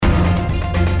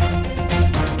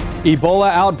Ebola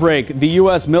outbreak. The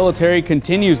U.S. military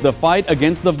continues the fight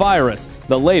against the virus,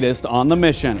 the latest on the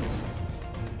mission.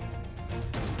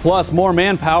 Plus, more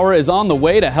manpower is on the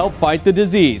way to help fight the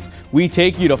disease. We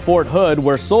take you to Fort Hood,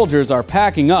 where soldiers are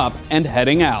packing up and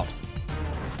heading out.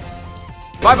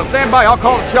 Bible, stand by. I'll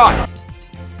call the shot.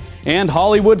 And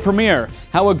Hollywood premiere,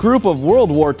 how a group of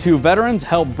World War II veterans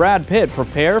helped Brad Pitt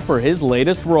prepare for his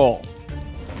latest role.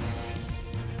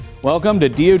 Welcome to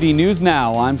DoD News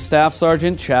Now. I'm Staff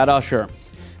Sergeant Chad Usher.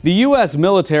 The U.S.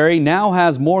 military now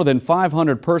has more than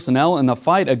 500 personnel in the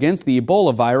fight against the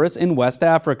Ebola virus in West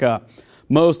Africa.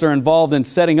 Most are involved in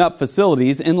setting up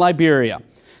facilities in Liberia.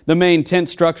 The main tent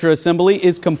structure assembly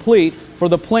is complete for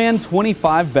the planned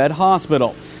 25-bed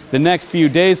hospital. The next few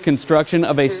days, construction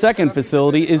of a second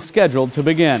facility is scheduled to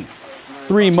begin.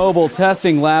 3 mobile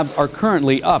testing labs are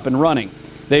currently up and running.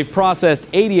 They've processed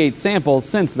 88 samples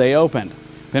since they opened.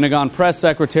 Pentagon Press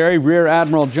Secretary Rear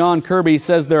Admiral John Kirby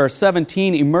says there are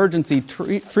 17 emergency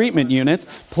treatment units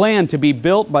planned to be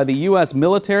built by the U.S.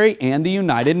 military and the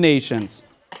United Nations.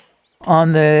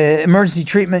 On the emergency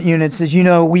treatment units, as you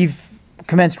know, we've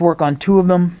commenced work on 2 of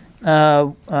them.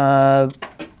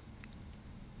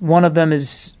 One of them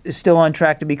is still on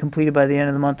track to be completed by the end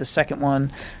of the month. The second one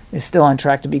is still on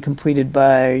track to be completed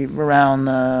by around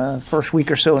the first week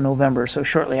or so in November, so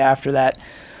shortly after that.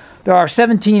 There are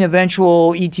 17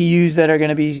 eventual ETUs that are going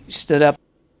to be stood up.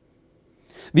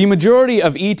 The majority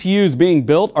of ETUs being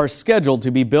built are scheduled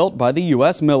to be built by the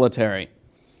U.S. military.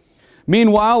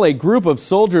 Meanwhile, a group of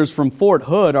soldiers from Fort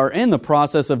Hood are in the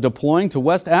process of deploying to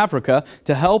West Africa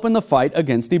to help in the fight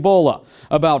against Ebola.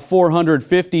 About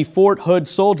 450 Fort Hood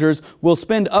soldiers will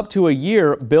spend up to a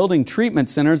year building treatment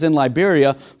centers in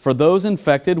Liberia for those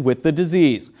infected with the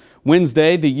disease.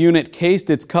 Wednesday, the unit cased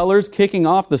its colors, kicking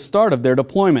off the start of their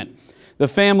deployment. The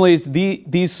families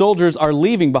these soldiers are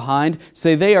leaving behind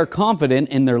say they are confident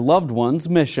in their loved ones'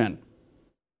 mission.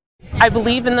 I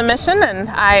believe in the mission, and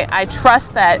I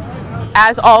trust that,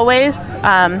 as always,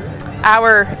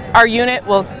 our unit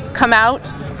will come out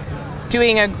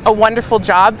doing a wonderful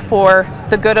job for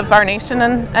the good of our nation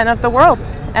and of the world.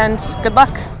 And good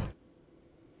luck.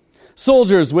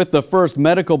 Soldiers with the 1st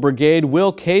Medical Brigade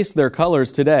will case their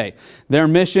colors today. Their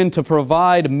mission to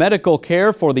provide medical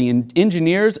care for the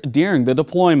engineers during the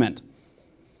deployment.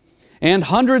 And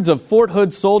hundreds of Fort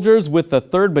Hood soldiers with the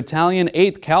 3rd Battalion,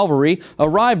 8th Cavalry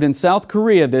arrived in South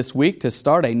Korea this week to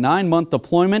start a 9-month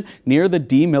deployment near the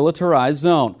demilitarized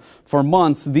zone. For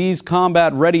months, these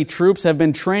combat-ready troops have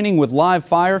been training with live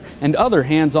fire and other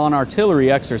hands-on artillery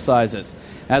exercises.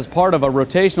 As part of a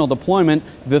rotational deployment,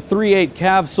 the 3/8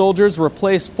 Cav soldiers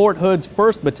replaced Fort Hood's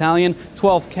 1st Battalion,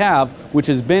 12th Cav, which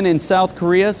has been in South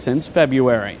Korea since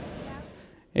February.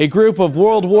 A group of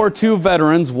World War II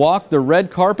veterans walked the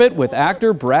red carpet with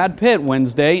actor Brad Pitt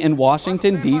Wednesday in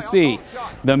Washington, D.C.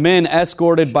 The men,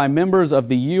 escorted by members of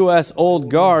the U.S. Old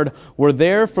Guard, were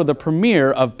there for the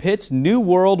premiere of Pitt's new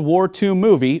World War II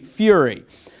movie, Fury.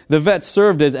 The vets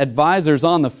served as advisors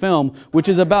on the film, which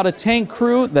is about a tank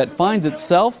crew that finds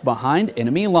itself behind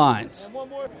enemy lines.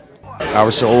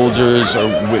 Our soldiers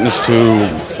are witness to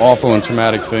awful and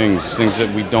traumatic things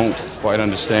that we don't quite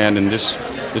understand, and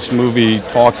this movie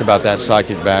talks about that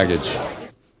psychic baggage.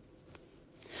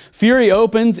 Fury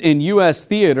opens in U.S.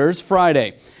 theaters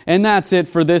Friday. And that's it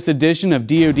for this edition of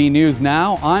DoD News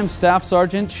Now. I'm Staff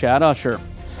Sergeant Chad Usher.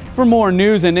 For more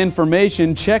news and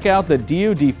information, check out the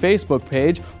DoD Facebook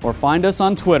page or find us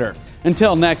on Twitter.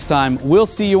 Until next time, we'll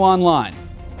see you online.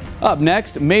 Up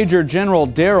next, Major General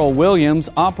Darrell Williams,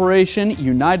 Operation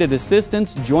United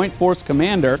Assistance Joint Force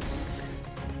Commander,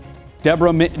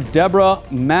 Deborah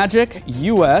Magic,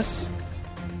 U.S.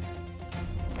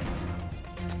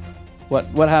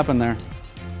 What happened there?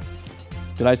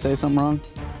 Did I say something wrong?